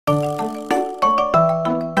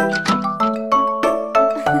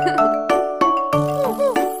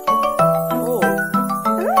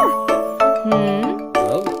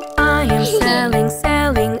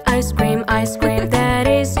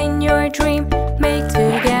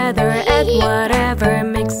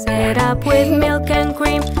with milk and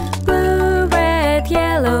cream. Blue, red,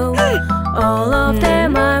 yellow, all of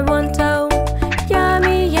them I want to.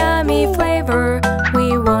 Yummy, yummy flavor,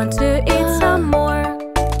 we want to eat some more.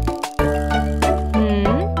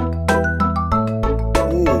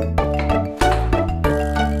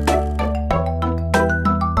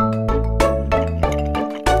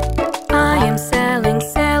 I am selling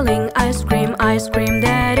ice cream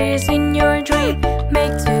that is in your dream.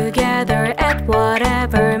 Make together, add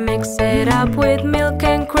whatever, mix it up with milk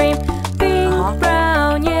and cream. Pink,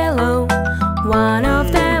 brown, yellow, one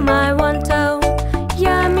of them I want to.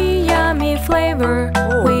 Yummy, yummy flavor,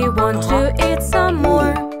 we want to eat some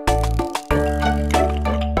more.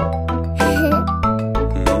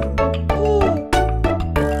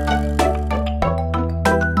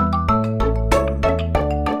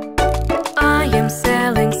 I am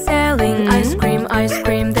selling ice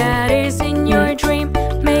cream that is in your dream.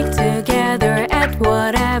 Make together, add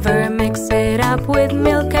whatever, mix it up with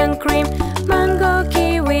milk and cream. Mango,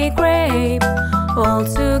 kiwi, grape, all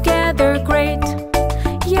together great.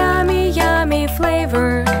 Yummy, yummy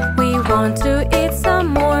flavor, we want to eat some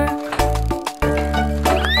more.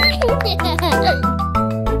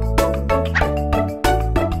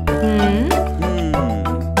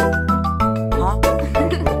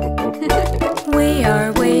 We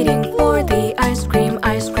are waiting for the ice cream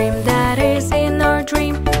that is in our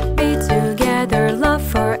dream. Be together, love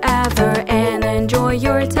forever, and enjoy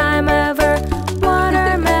your time ever.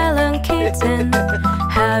 Watermelon kitten,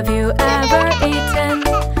 have you ever eaten?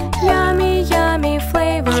 Yummy, yummy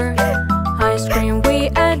flavor, ice cream we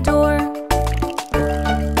adore.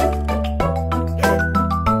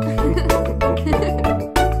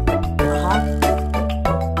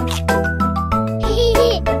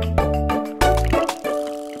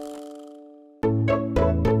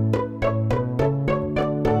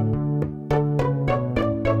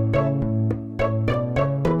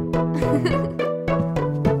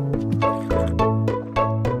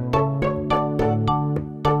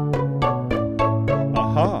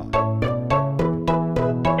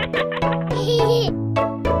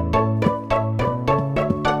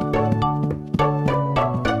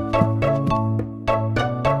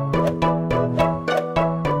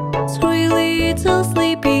 Three little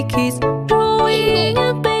sleepy kids, drawing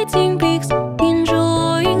and painting pigs,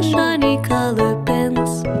 enjoying shiny color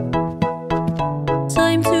pens.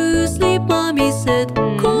 Time to sleep, mommy said,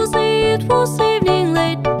 'cause it was evening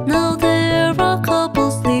late. Now there are a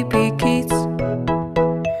couple sleepy kids.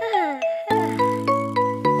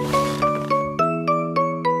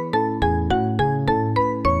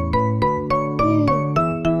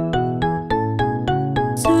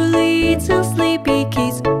 Two little sleepy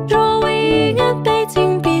kids, drawing and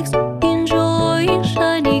painting pigs, enjoying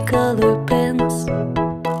shiny color pens.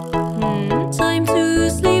 Time to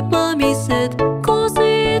sleep, mommy said, 'cause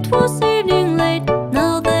it was evening late.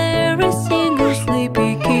 Now there is single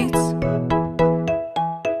sleepy kids.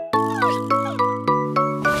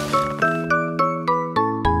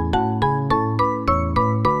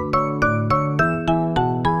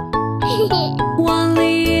 One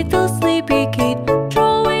little sleepy kid,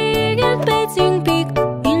 drawing and painting pig,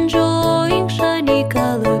 enjoying shiny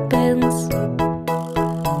color pens.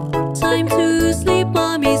 Time to sleep,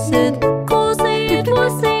 mommy said, 'cause it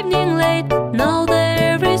was evening late. Now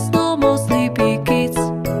there is no more sleepy kids.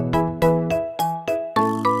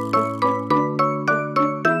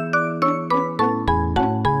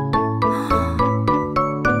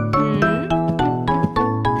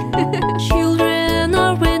 Children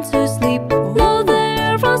are went to sleep. Now they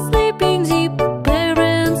are sleeping deep.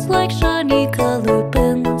 Parents like shiny color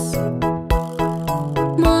pens.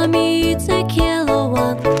 Mommy, take yellow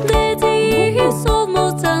one. Daddy is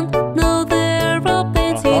almost done. Now there are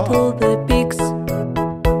painted all the pigs.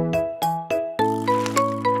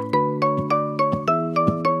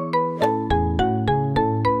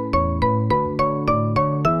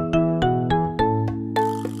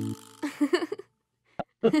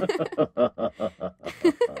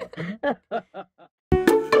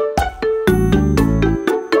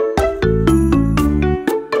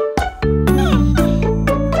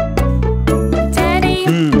 Daddy,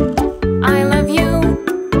 I love you.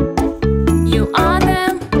 You are the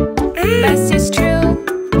best, it's true.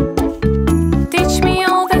 Teach me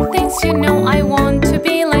all the things you know. I want to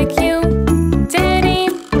be like you. Daddy,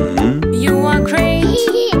 you are great.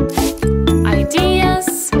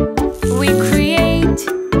 Ideas we create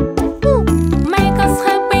make us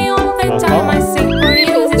happy all the time.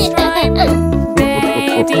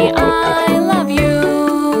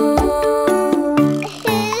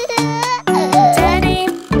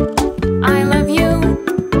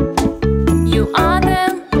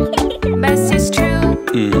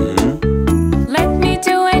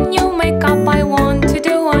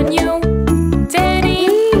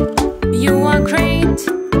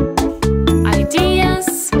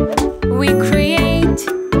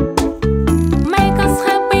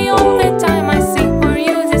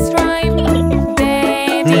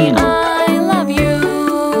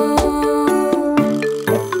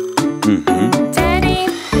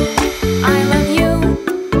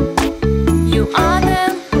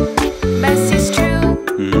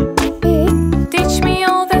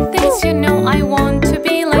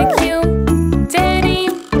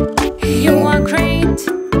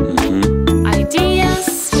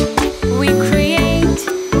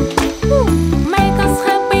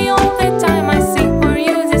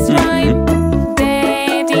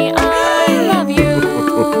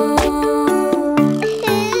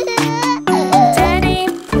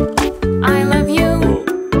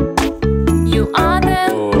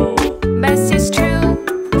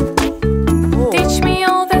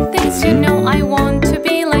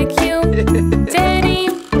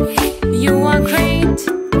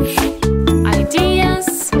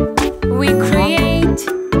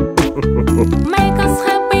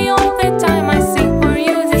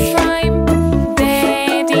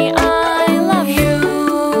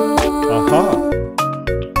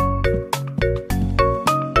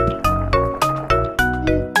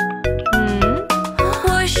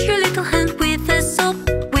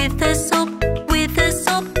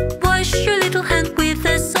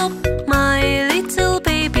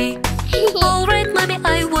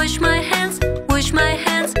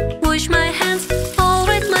 wash my hands.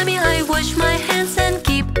 Alright, mommy, I wash my hands and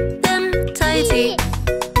keep them tidy.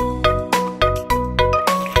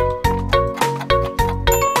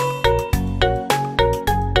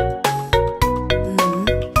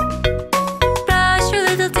 Brush your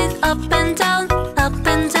little teeth up and down, up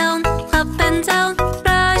and down, up and down.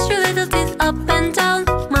 Brush your little teeth up and down,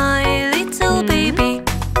 my little baby.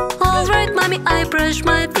 Alright, mommy, I brush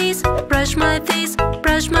my teeth, brush my teeth,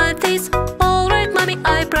 brush my teeth. Alright, mommy,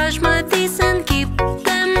 I brush my teeth and keep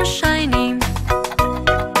them shiny.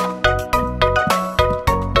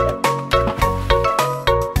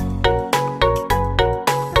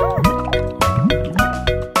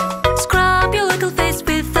 Scrub your little face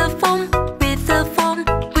with the foam, with the foam,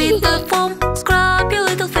 with the foam. Scrub your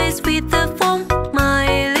little face with the foam,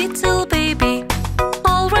 my little baby.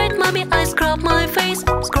 Alright, mommy, I scrub my face,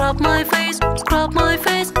 scrub my face, scrub my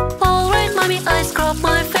face. Alright, mommy, I scrub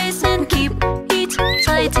my face and keep it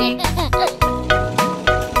tidy.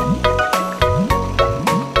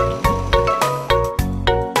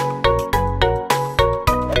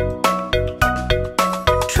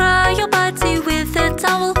 Dry your body with a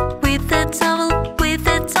towel, with a towel, with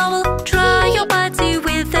a towel. Dry your body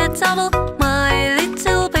with a towel, my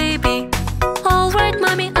little baby. Alright,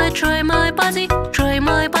 mommy, I dry my body, dry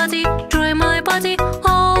my body, dry my body.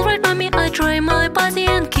 Alright, mommy, I dry my body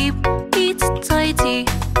and keep it tidy.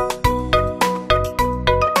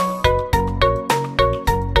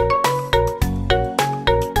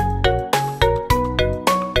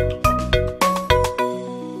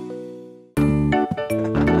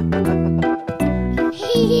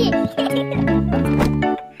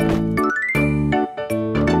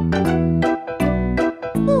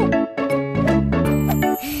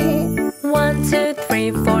 One, two,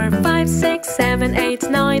 three, 4, 5, 6, 7, 8,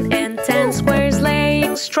 9, and 10 squares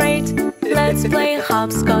laying straight. Let's play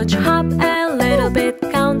hopscotch, hop a little bit,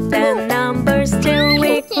 count the numbers till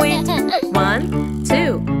we quit. 1,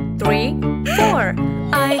 2, 3, 4.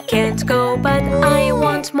 I can't go, but I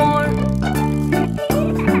want more.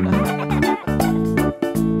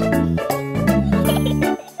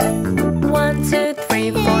 1, 2,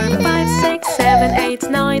 3, 4, 5, 6, 7, 8,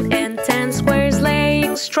 9, and 10 squares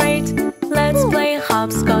laying straight. Let's play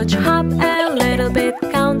hopscotch, hop a little bit,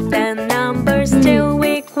 count the numbers till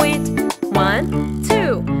we quit. 1,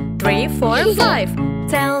 2, 3, 4, 5.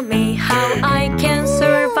 Tell me how I can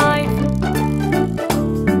survive.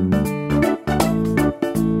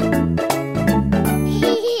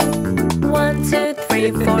 1, 2,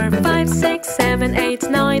 3, 4, 5, 6, 7, 8,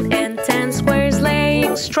 9, and 10 squares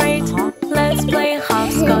laying straight. Let's play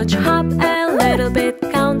hopscotch, hop a little bit,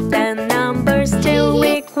 count the numbers till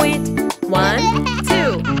we quit. 1,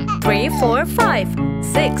 2, 3, 4, 5,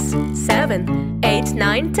 6, 7, 8,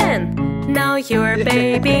 9, 10. Now you're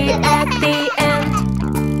baby at the end.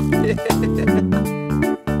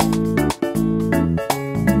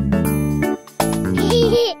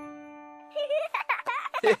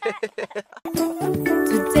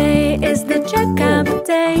 Today is the checkup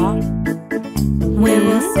day. We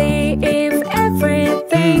will see if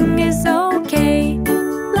everything is okay.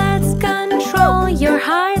 Let's control your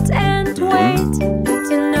height and weight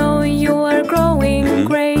to know you are growing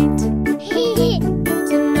great.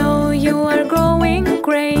 To know you are growing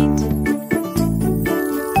great.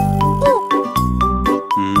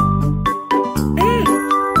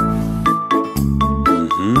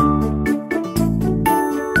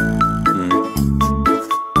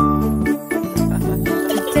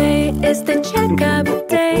 Today is the checkup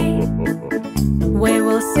day. We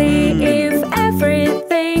will see if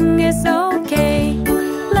everything is okay.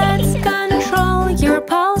 Let's control your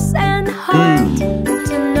pulse and heart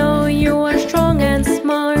to know you are strong and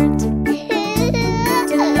smart.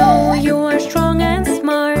 To know you are strong and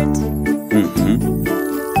smart.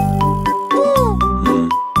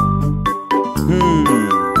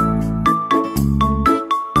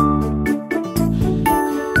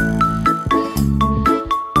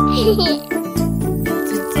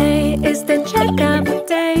 Today is the checkup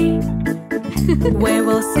day. We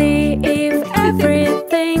will see if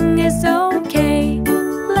everything is okay.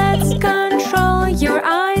 Let's control your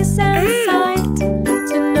eyes and sight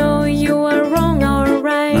to know you are wrong or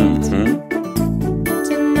right.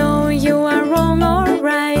 To know you are wrong or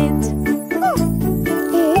right.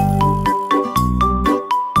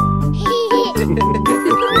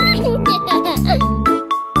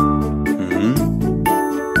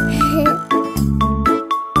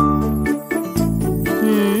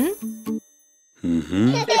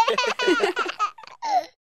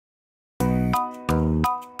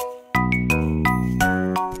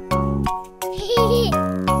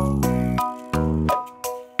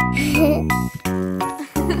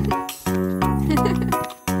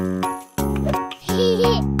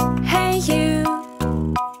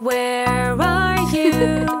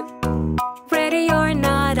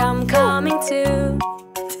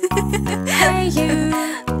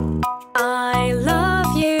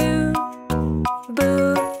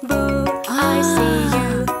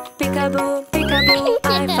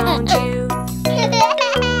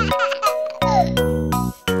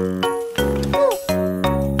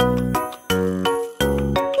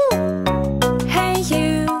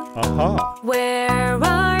 Where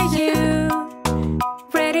are you?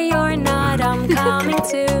 Ready or not, I'm coming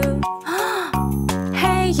too.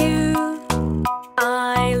 Hey you,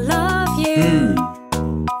 I love you.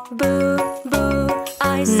 Boo, boo,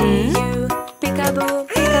 I see you. Peekaboo,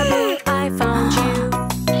 peekaboo, I found you.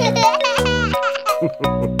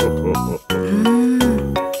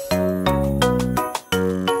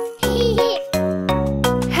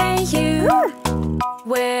 Hey you,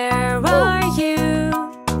 where are you?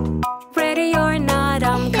 Ready or not,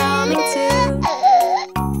 I'm coming too.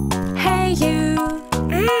 Hey you,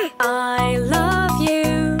 I love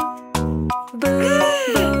you. Boo,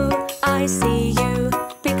 boo, I see you.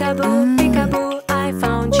 Peekaboo,